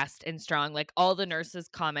fast and strong. Like all the nurses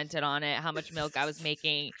commented on it, how much milk I was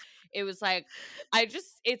making. It was like,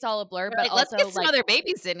 it's all a blur, They're but like, "Let's also get some other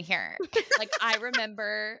babies in here." like I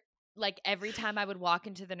remember like every time I would walk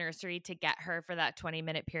into the nursery to get her for that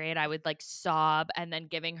 20-minute period, I would like sob, and then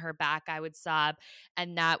giving her back, I would sob.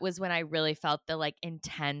 And that was when I really felt the like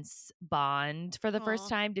intense bond for the first Aw.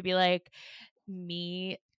 time, to be like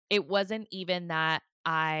me. It wasn't even that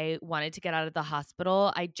I wanted to get out of the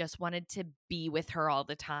hospital. I just wanted to be with her all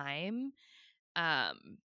the time.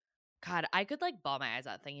 God, I could like bawl my eyes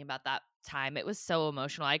out thinking about that time. It was so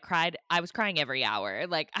emotional. I was crying every hour.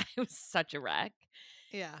 Like I was such a wreck.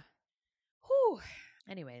 Yeah. Whew.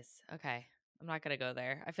 Anyways, okay. I'm not going to go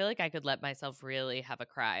there. I feel like I could let myself really have a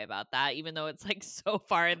cry about that, even though it's like so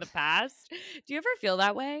far in the past. Do you ever feel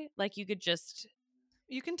that way? Like you could just.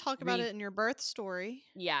 You can talk about it in your birth story.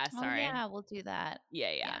 Yeah, sorry. Oh, yeah, we'll do that.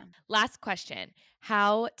 Yeah. Last question.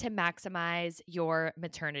 How to maximize your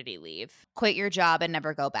maternity leave? Quit your job and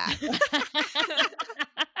never go back.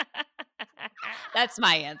 That's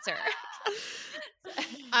my answer.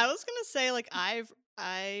 I was gonna say, like,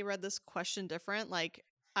 I read this question different. Like,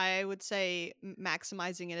 I would say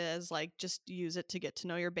maximizing it as like just use it to get to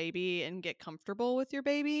know your baby and get comfortable with your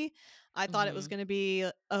baby. I thought it was gonna be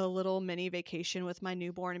a little mini vacation with my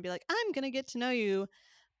newborn and be like, I'm gonna get to know you,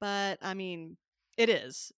 but I mean, it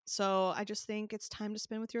is. So I just think it's time to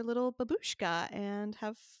spend with your little babushka and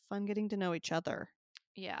have fun getting to know each other.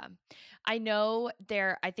 Yeah. I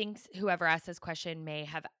think whoever asked this question may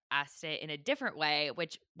have asked it in a different way,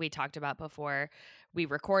 which we talked about before we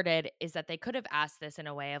recorded, is that they could have asked this in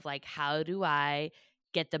a way of like, how do I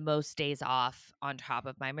get the most days off on top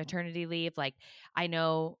of my maternity leave? Like, I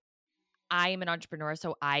know I am an entrepreneur,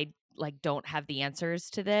 so I like don't have the answers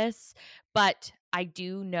to this, but I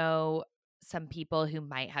do know some people who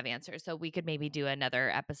might have answers. So we could maybe do another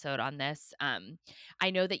episode on this. I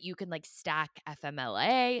know that you can like stack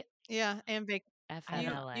FMLA. Yeah, and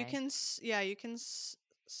FMLA. you can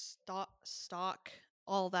stock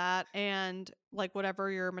all that and like whatever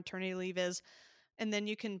your maternity leave is, and then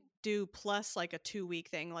you can do plus like a 2-week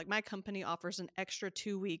thing. Like my company offers an extra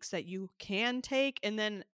 2 weeks that you can take, and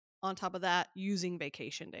then on top of that, using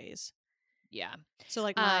vacation days. Yeah. So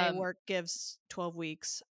like my work gives 12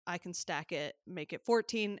 weeks. I can stack it, make it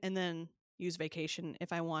 14, and then use vacation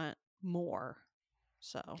if I want more.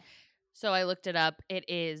 So I looked it up. It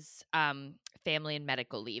is Family and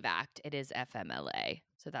Medical Leave Act. It is FMLA.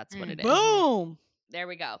 So that's what it is. Boom. There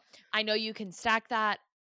we go. I know you can stack that.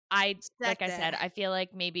 I said, I feel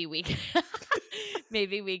like maybe we can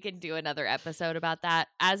maybe we can do another episode about that.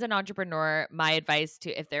 As an entrepreneur, my advice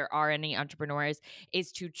to, if there are any entrepreneurs,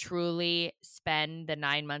 is to truly spend the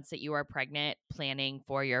 9 months that you are pregnant planning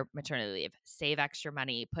for your maternity leave. Save extra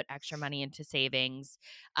money, put extra money into savings.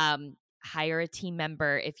 Hire a team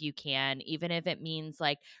member if you can, even if it means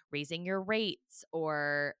like raising your rates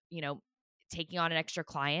or, taking on an extra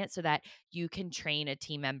client so that you can train a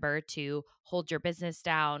team member to hold your business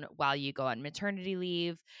down while you go on maternity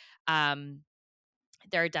leave.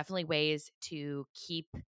 There are definitely ways to keep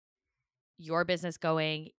your business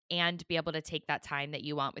going and be able to take that time that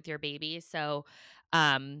you want with your baby. So,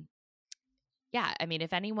 yeah, I mean,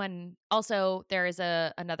 if anyone, also there is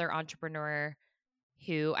another entrepreneur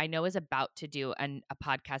who I know is about to do a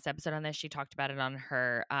podcast episode on this. She talked about it on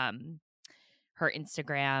her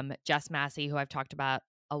Instagram. Jess Massey, who I've talked about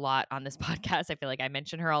a lot on this podcast. I feel like I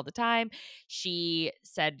mention her all the time. She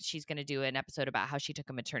said she's going to do an episode about how she took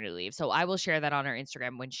a maternity leave. So I will share that on her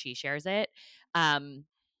Instagram when she shares it.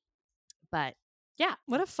 But yeah.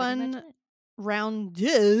 What a fun round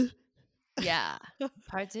two. Yeah.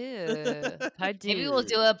 Part two. Maybe we'll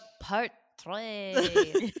do a part 3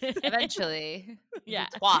 eventually. Yeah.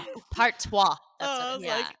 Part 3. That's I was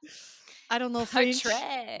yeah. like, I don't know Part French. 3.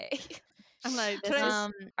 I'm like, all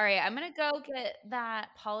right, I'm gonna go get that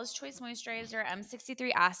Paula's Choice Moisturizer M63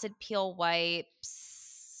 Acid Peel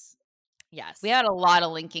Wipes. Yes. We had a lot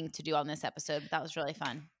of linking to do on this episode, but that was really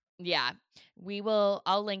fun. Yeah,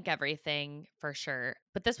 I'll link everything for sure.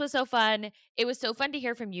 But this was so fun. It was so fun to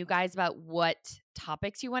hear from you guys about what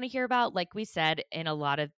topics you want to hear about. Like we said, in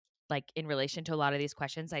relation to a lot of these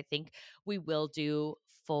questions, I think we will do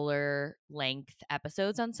fuller length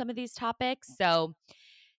episodes on some of these topics. So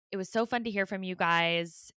it was so fun to hear from you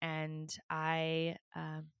guys, and I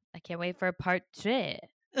can't wait for part 3.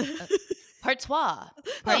 Part 3.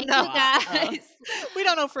 Thank you, guys. We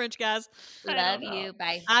don't know French, guys. Love you.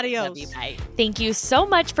 Bye. Adios. Love you. Bye. Thank you so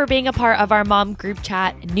much for being a part of our mom group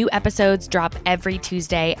chat. New episodes drop every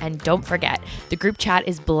Tuesday, and don't forget, the group chat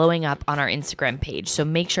is blowing up on our Instagram page, so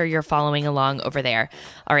make sure you're following along over there.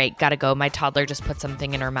 All right, gotta go. My toddler just put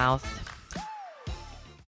something in her mouth.